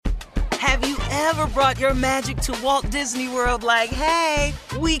Have you ever brought your magic to Walt Disney World like, hey,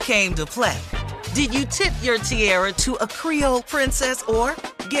 we came to play? Did you tip your tiara to a Creole princess or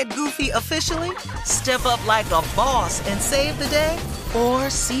get goofy officially? Step up like a boss and save the day? Or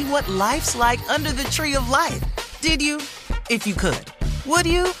see what life's like under the tree of life? Did you? If you could. Would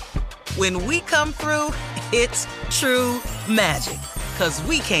you? When we come through, it's true magic. 'Cause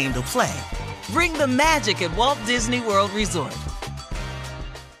we came to play. Bring the magic at Walt Disney World Resort.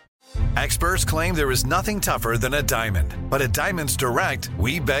 Experts claim there is nothing tougher than a diamond. But at Diamonds Direct,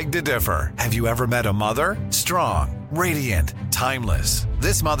 we beg to differ. Have you ever met a mother? Strong, radiant, timeless.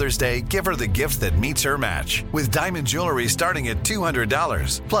 This Mother's Day, give her the gift that meets her match. With diamond jewelry starting at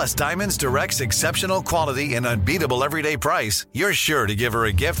 $200. Plus Diamonds Direct's exceptional quality and unbeatable everyday price, you're sure to give her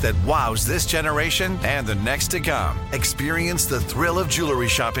a gift that wows this generation and the next to come. Experience the thrill of jewelry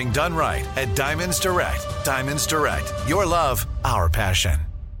shopping done right at Diamonds Direct. Diamonds Direct. Your love, our passion.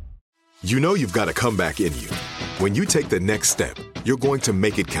 You know you've got a comeback in you. When you take the next step, you're going to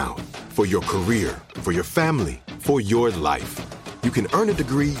make it count. For your career, for your family, for your life. You can earn a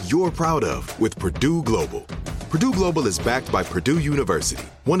degree you're proud of with Purdue Global. Purdue Global is backed by Purdue University,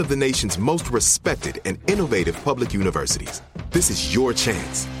 one of the nation's most respected and innovative public universities. This is your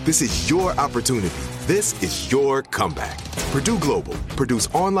chance. This is your opportunity. This is your comeback. Purdue Global, Purdue's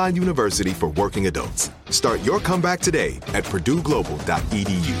online university for working adults. Start your comeback today at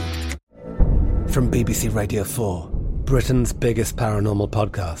purdueglobal.edu. From BBC Radio 4, Britain's biggest paranormal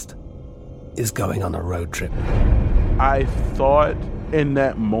podcast is going on a road trip. I thought in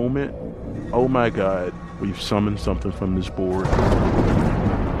that moment, oh my God, we've summoned something from this board.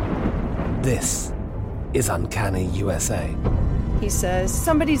 This is Uncanny USA. He says,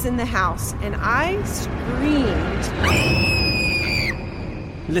 somebody's in the house, and I screamed.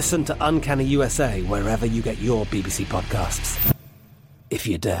 Listen to Uncanny USA wherever you get your BBC podcasts, if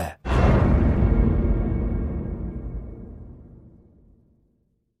you dare.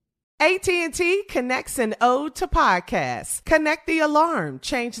 AT&T connects an ode to podcasts. Connect the alarm.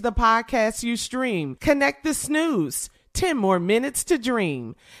 Change the podcast you stream. Connect the snooze. 10 more minutes to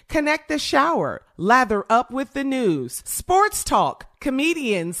dream. Connect the shower. Lather up with the news. Sports talk,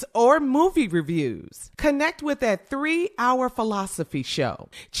 comedians, or movie reviews. Connect with that 3-hour philosophy show.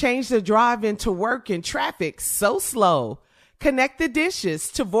 Change the drive into work in traffic so slow. Connect the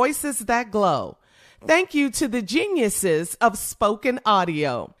dishes to voices that glow. Thank you to the geniuses of spoken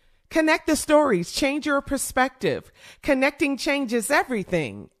audio. Connect the stories, change your perspective. Connecting changes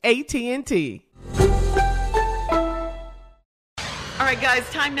everything. AT&T. All right, guys,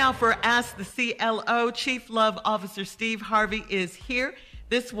 time now for Ask the CLO. Chief Love Officer Steve Harvey is here.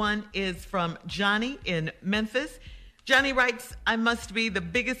 This one is from Johnny in Memphis. Johnny writes, I must be the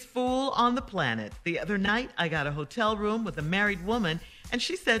biggest fool on the planet. The other night, I got a hotel room with a married woman, and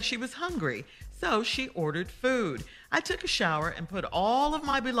she said she was hungry, so she ordered food. I took a shower and put all of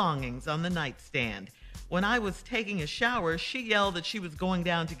my belongings on the nightstand. When I was taking a shower, she yelled that she was going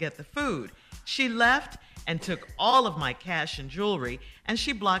down to get the food. She left and took all of my cash and jewelry, and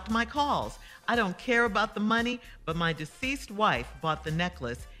she blocked my calls. I don't care about the money, but my deceased wife bought the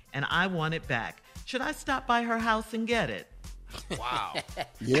necklace, and I want it back. Should I stop by her house and get it? Wow.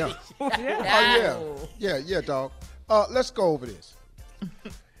 Yeah. Yeah, dog. Let's go over this.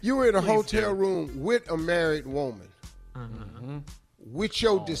 You were in a hotel room with a married woman. Mm-hmm. With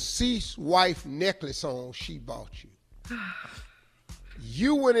your deceased wife necklace on, she bought you.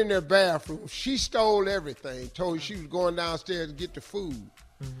 You went in their bathroom. She stole everything, told you she was going downstairs to get the food.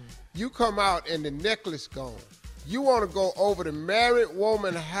 Mm-hmm. You come out and the necklace gone. You want to go over to married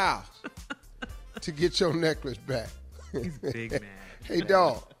woman's house to get your necklace back. He's big, man. Hey,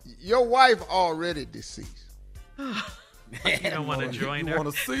 dog, your wife already deceased. You don't want to join her? You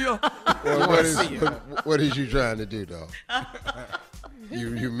want to see her? Well, what is you trying to do, dog?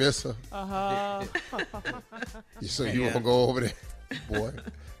 You miss her? Uh-huh. So you want to go over there? Boy,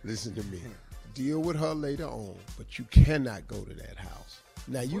 listen to me. Deal with her later on, but you cannot go to that house.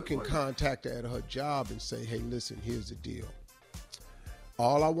 Now, you can contact her at her job and say, hey, listen, here's the deal.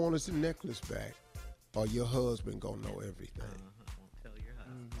 All I want is the necklace back, or your husband going to know everything. I won't tell your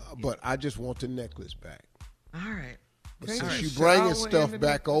husband. But I just want the necklace back. All right. But since you bringing stuff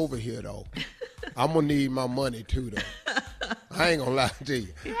back over here, though, I'm going to need my money, too, though. I ain't going to lie to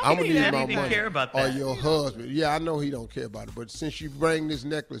you. I'm going to need my money. Care about or that. your husband. Yeah, I know he don't care about it. But since you bring this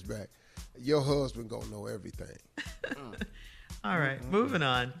necklace back, your husband going to know everything. All right, moving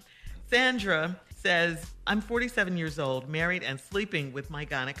on. Sandra says, I'm 47 years old, married and sleeping with my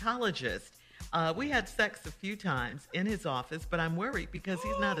gynecologist. We had sex a few times in his office, but I'm worried because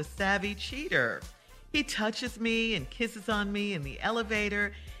he's not a savvy cheater. He touches me and kisses on me in the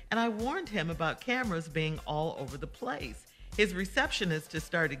elevator, and I warned him about cameras being all over the place. His receptionist just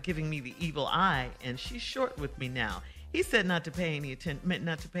started giving me the evil eye, and she's short with me now. He said not to pay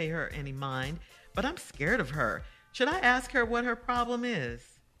her any mind, but I'm scared of her. Should I ask her what her problem is?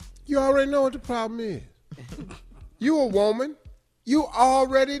 You already know what the problem is. You a woman. You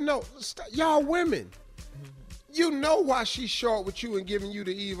already know. Y'all women. You know why she's short with you and giving you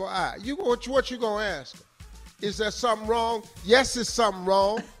the evil eye. What you gonna ask her? Is there something wrong? Yes, there's something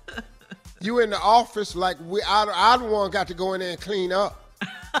wrong. You in the office like I the one got to go in there and clean up.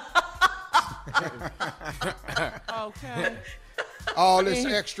 Okay. All this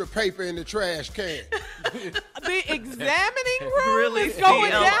extra paper in the trash can. The examining room Really, is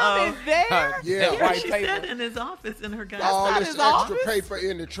going CLO. down in there? Yeah. She said in his office, in her guys' All this his extra office? paper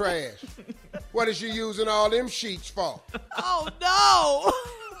in the trash. What is she using all them sheets for? Oh, no.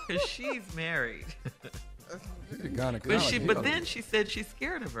 because she's married. But But then she said she's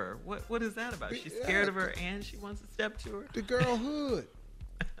scared of her. What is that about? She's scared of her and she wants to step to her? The girlhood.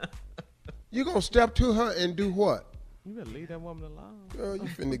 You gonna step to her and do what? You better leave that woman alone. Girl, you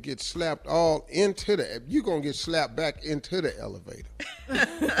finna get slapped all into the. You gonna get slapped back into the elevator.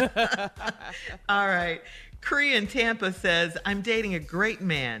 All right. Cree in Tampa says, I'm dating a great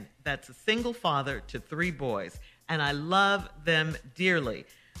man that's a single father to 3 boys, and I love them dearly.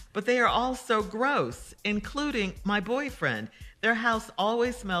 But they are all so gross, including my boyfriend. Their house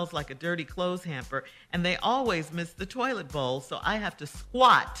always smells like a dirty clothes hamper, and they always miss the toilet bowl, so I have to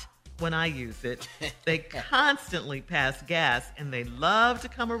squat when I use it. They constantly pass gas, and they love to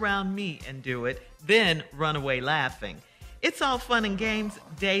come around me and do it, then run away laughing. It's all fun and games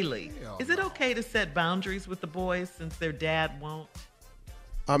daily. Is it okay to set boundaries with the boys since their dad won't?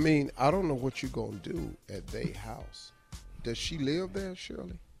 I mean, I don't know what you're gonna do at their house. Does she live there,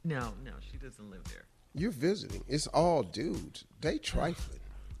 Shirley? No, she doesn't live there. You're visiting. It's all dudes. They trifling.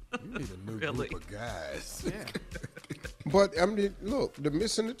 You need a new group of guys. Yeah. But I mean, look, they're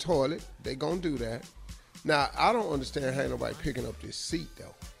missing the toilet. They gonna do that. Now, I don't understand how nobody picking up this seat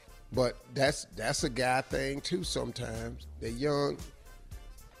though. But that's a guy thing too. Sometimes they're young.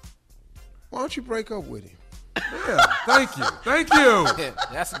 Why don't you break up with him? Yeah, thank you. Yeah,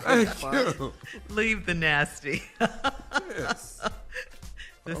 that's a good Thank you. Leave the nasty. Yes.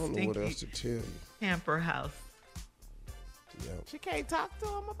 The I don't know what stinky else to tell you. hamper house. Yeah. She can't talk to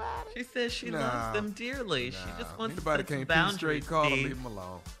him about it? She says she loves them dearly. She just wants to Anybody set some can't boundaries. straight call and Steve. leave them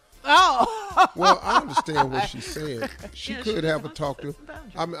alone. Oh. Well, I understand what she said. She Yeah, she could just have a wants to talk set to. some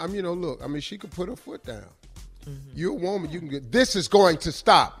boundaries. I mean, look. I mean, she could put her foot down. You're a woman. You can get. This is going to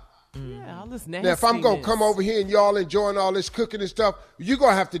stop. Yeah, all this nastiness. Now, if I'm gonna come over here and y'all enjoying all this cooking and stuff, you're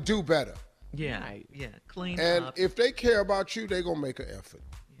gonna have to do better. Yeah, Right. yeah. Clean And up. if they care about you, they're gonna make an effort.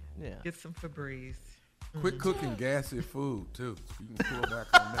 Yeah. Get some Febreze. Quit cooking gassy food, too. So you can pull back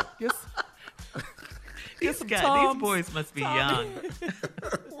on that. These some these Tums. boys must be Tommy. young.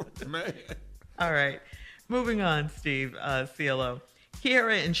 Man. All right. Moving on, Steve, CLO.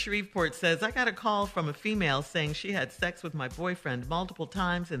 Kiara in Shreveport says, I got a call from a female saying she had sex with my boyfriend multiple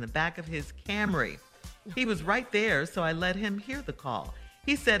times in the back of his Camry. He was right there, so I let him hear the call.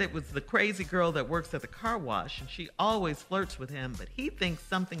 He said it was the crazy girl that works at the car wash, and she always flirts with him, but he thinks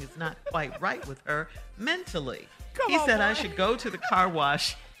something is not quite right with her mentally. He said I should go to the car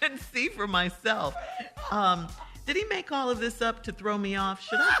wash and see for myself. Did he make all of this up to throw me off?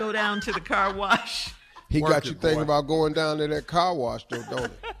 Should I go down to the car wash? He Work got it, you thinking boy. about going down to that car wash, though,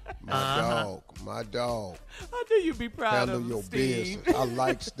 don't he? My dog. I knew you'd be proud Handle of him, your Steve. business. I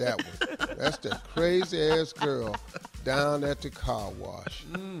likes that one. That's that crazy ass girl down at the car wash.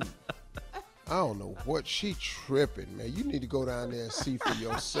 I don't know what she tripping, man. You need to go down there and see for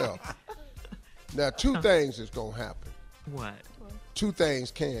yourself. Now, 2 things is gonna happen. What? 2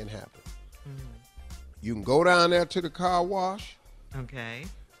 things can happen. You can go down there to the car wash, Okay.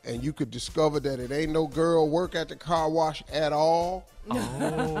 and you could discover that it ain't no girl work at the car wash at all.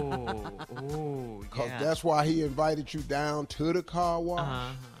 Oh, Because yeah. that's why he invited you down to the car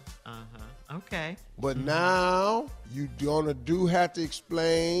wash. Okay. But now you do have to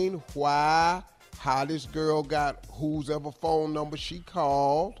explain how this girl got whose ever phone number she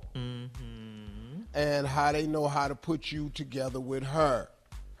called, and how they know how to put you together with her.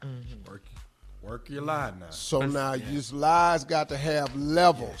 Work your line now. So now this lie's got to have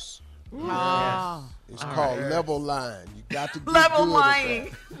levels. It's called level line. You got to get Level good lying.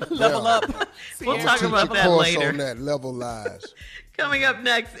 At that. Level up. We'll I'ma talk teach about a that course later. on that level lies. Coming up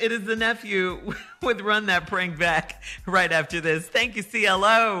next, it is the nephew with Run That Prank Back right after this. Thank you,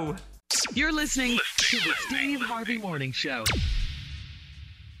 CLO. You're listening to the Steve Harvey Morning Show.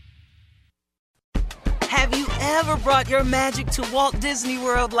 Have you ever brought your magic to Walt Disney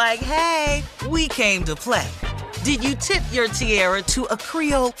World like, hey, we came to play? Did you tip your tiara to a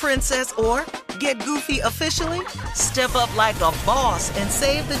Creole princess or get goofy officially? Step up like a boss and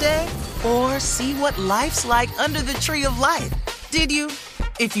save the day? Or see what life's like under the tree of life? Did you?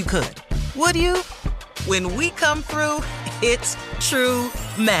 If you could. Would you? When we come through, it's true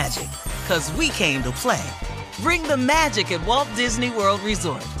magic. 'Cause we came to play. Bring the magic at Walt Disney World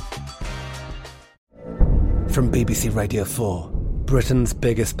Resort. From BBC Radio 4, Britain's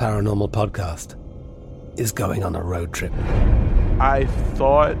biggest paranormal podcast is going on a road trip. I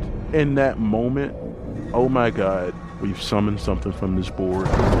thought in that moment, oh my God, we've summoned something from this board.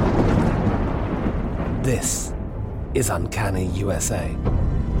 This is Uncanny USA.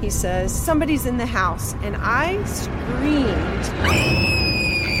 He says, somebody's in the house, and I screamed.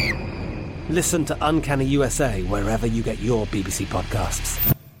 Listen to Uncanny USA wherever you get your BBC podcasts,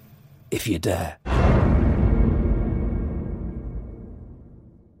 if you dare.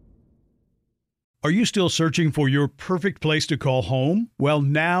 Are you still searching for your perfect place to call home? Well,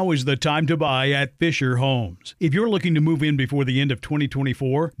 now is the time to buy at Fisher Homes. If you're looking to move in before the end of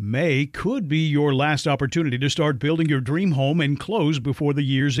 2024, May could be your last opportunity to start building your dream home and close before the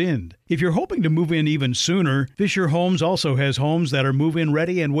year's end. If you're hoping to move in even sooner, Fisher Homes also has homes that are move-in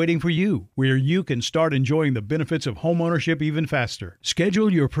ready and waiting for you, where you can start enjoying the benefits of homeownership even faster.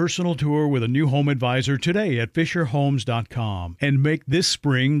 Schedule your personal tour with a new home advisor today at FisherHomes.com and make this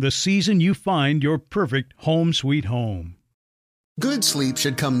spring the season you find your perfect home sweet home. Good sleep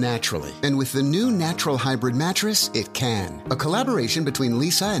should come naturally, and with the new Natural Hybrid mattress, it can. A collaboration between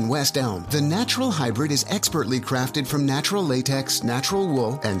Lisa and West Elm, the Natural Hybrid is expertly crafted from natural latex, natural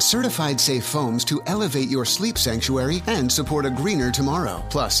wool, and certified safe foams to elevate your sleep sanctuary and support a greener tomorrow.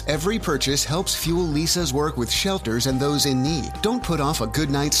 Plus, every purchase helps fuel Lisa's work with shelters and those in need. Don't put off a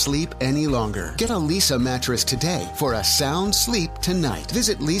good night's sleep any longer. Get a Lisa mattress today for a sound sleep tonight.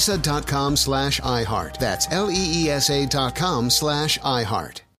 Visit lisa.com/iHeart. That's LEESA.com/iHeart.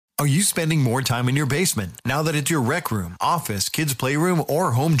 Are you spending more time in your basement now that it's your rec room, office, kids' playroom,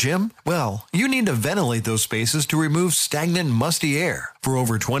 or home gym? Well, you need to ventilate those spaces to remove stagnant, musty air. For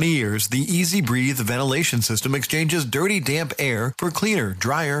over 20 years, the Easy Breathe ventilation system exchanges dirty, damp air for cleaner,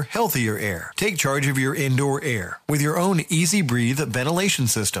 drier, healthier air. Take charge of your indoor air with your own Easy Breathe ventilation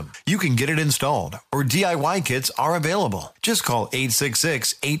system. You can get it installed, or DIY kits are available. Just call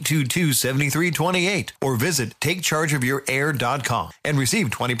 866-822-7328 or visit takechargeofyourair.com and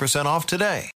receive 20% off today.